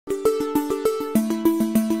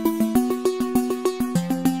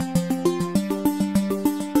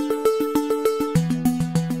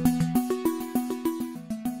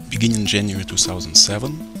January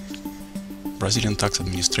 2007, Brazilian Tax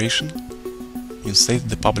Administration instated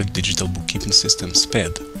the Public Digital Bookkeeping System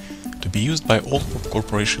SPED to be used by all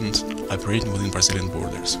corporations operating within Brazilian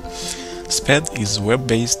borders. SPED is a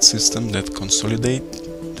web-based system that consolidates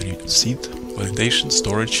the receipt, validation,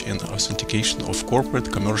 storage and authentication of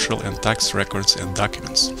corporate, commercial and tax records and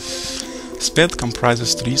documents. SPED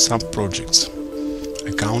comprises three sub-projects: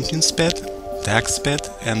 Accounting SPED, Tax SPED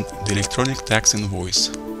and the Electronic Tax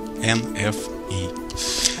Invoice (NFE).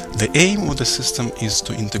 The aim of the system is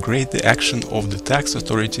to integrate the action of the tax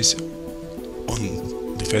authorities on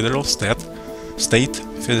the federal, state,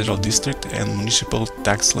 federal, district and municipal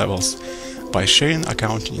tax levels by sharing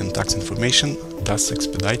accounting and tax information, thus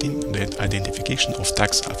expediting the identification of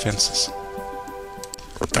tax offenses.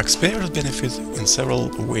 Taxpayers benefit in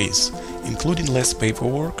several ways, including less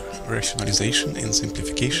paperwork, rationalization and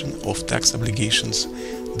simplification of tax obligations,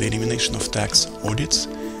 the elimination of tax audits,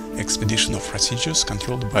 expedition of procedures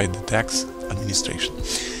controlled by the tax administration,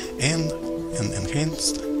 and an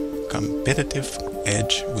enhanced competitive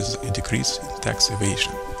edge with a decrease in tax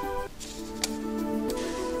evasion.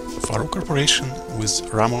 Paulo Corporation with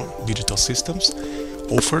Ramo Digital Systems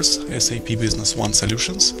offers SAP Business One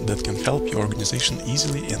solutions that can help your organization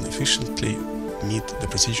easily and efficiently meet the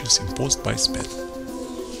procedures imposed by SPED.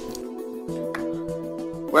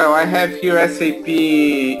 Well, I have here SAP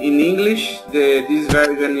in English. This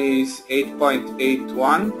version is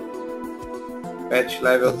 8.81, patch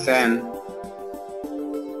level 10.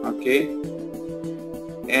 Okay.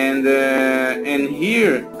 And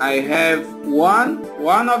here I have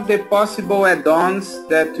one of the possible add-ons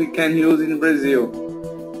that we can use in Brazil.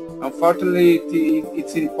 Unfortunately,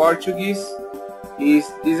 it's in Portuguese.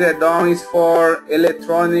 This add-on is for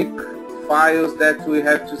electronic files that we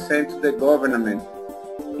have to send to the government.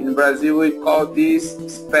 In Brazil, we call this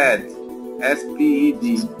SPED,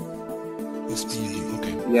 S-P-E-D. SPED,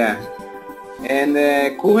 okay. Yeah. And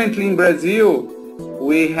currently in Brazil,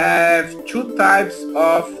 we have two types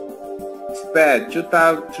of SPED, two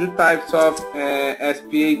types of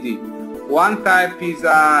SPED. One type is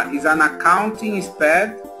an accounting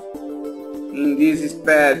SPED. In this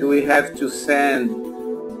SPED, we have to send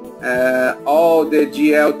all the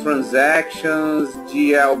GL transactions,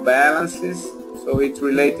 GL balances. So it's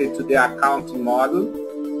related to the accounting model.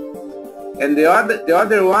 And the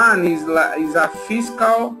other one is a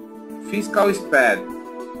fiscal SPED.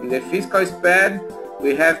 In the fiscal SPED,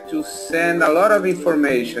 we have to send a lot of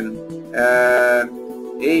information,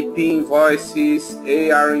 AP invoices,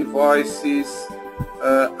 AR invoices,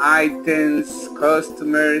 items,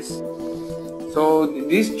 customers. So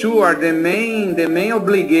these two are the main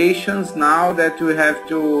obligations now that we have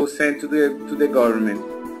to send to the government.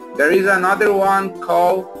 There is another one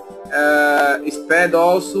called SPED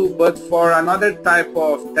also, but for another type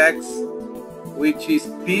of tax, which is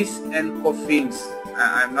PIS and COFINS.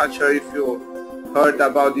 I'm not sure if you heard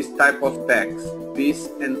about this type of tax. PIS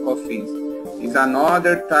and COFINS is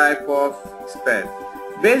another type of SPED.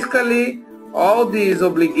 Basically, all these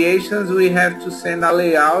obligations we have to send a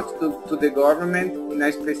layout to the government in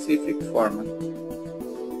a specific format.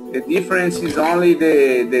 The difference is only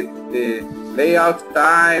the layout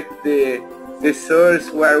type, the source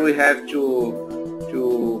where we have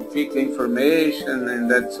to pick the information,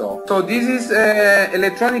 and that's all. So this is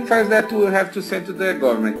electronic files that we have to send to the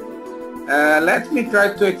government. Let me try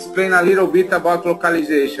to explain a little bit about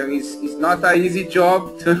localization. It's not an easy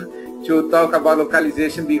job to talk about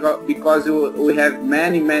localization because we have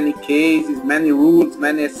many cases, many rules,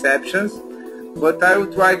 many exceptions. But I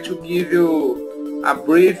will try to give you a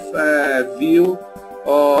brief view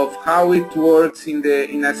of how it works in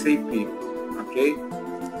SAP. Okay.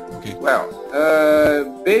 Well,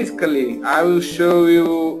 basically, I will show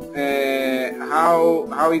you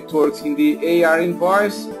how it works in the AR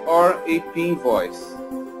invoice or AP invoice.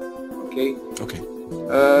 Okay. Okay.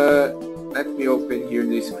 Let me open here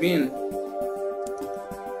the screen.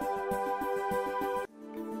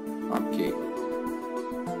 Okay.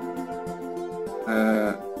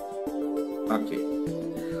 Okay.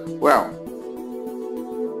 Well,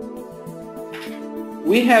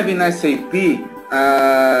 we have in SAP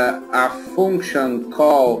a function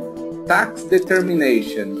called tax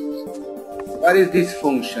determination. What is this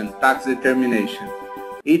function, tax determination?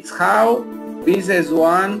 It's how Business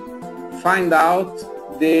One find out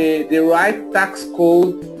the right tax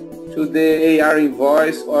code to the AR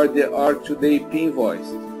invoice or to the AP invoice.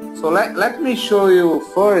 So let me show you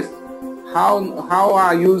first how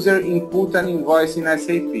a user input an invoice in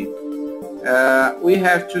SAP. We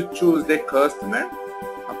have to choose the customer.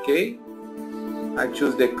 Okay, I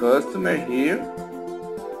choose the customer here.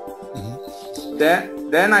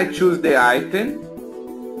 Then I choose the item.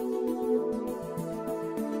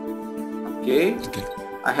 Okay.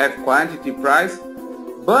 I have quantity, price.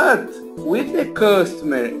 But with the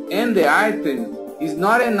customer and the item, it's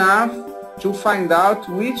not enough to find out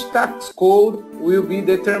which tax code will be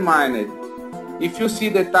determined. If you see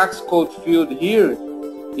the tax code field here,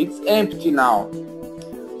 it's empty now.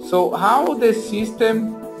 So how the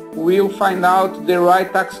system will find out the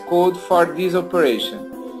right tax code for this operation?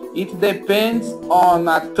 It depends on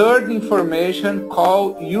a third information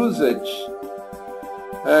called usage.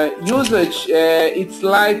 It's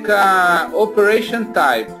like operation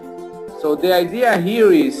type. So the idea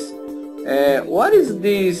here is, what is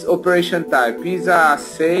this operation type? Is a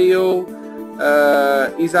sale?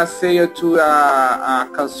 Is a sale to a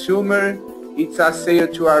consumer? It's a sale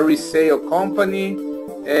to a resale company?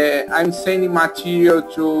 I'm sending material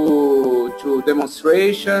to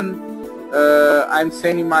demonstration. I'm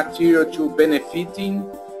sending material to benefiting.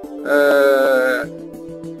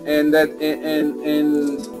 And let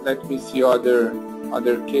me see other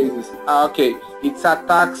cases. Okay, it's a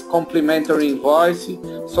tax complementary invoice.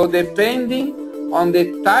 So depending on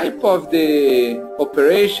the type of the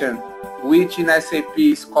operation, which in SAP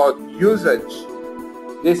is called usage,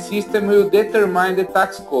 the system will determine the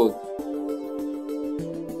tax code.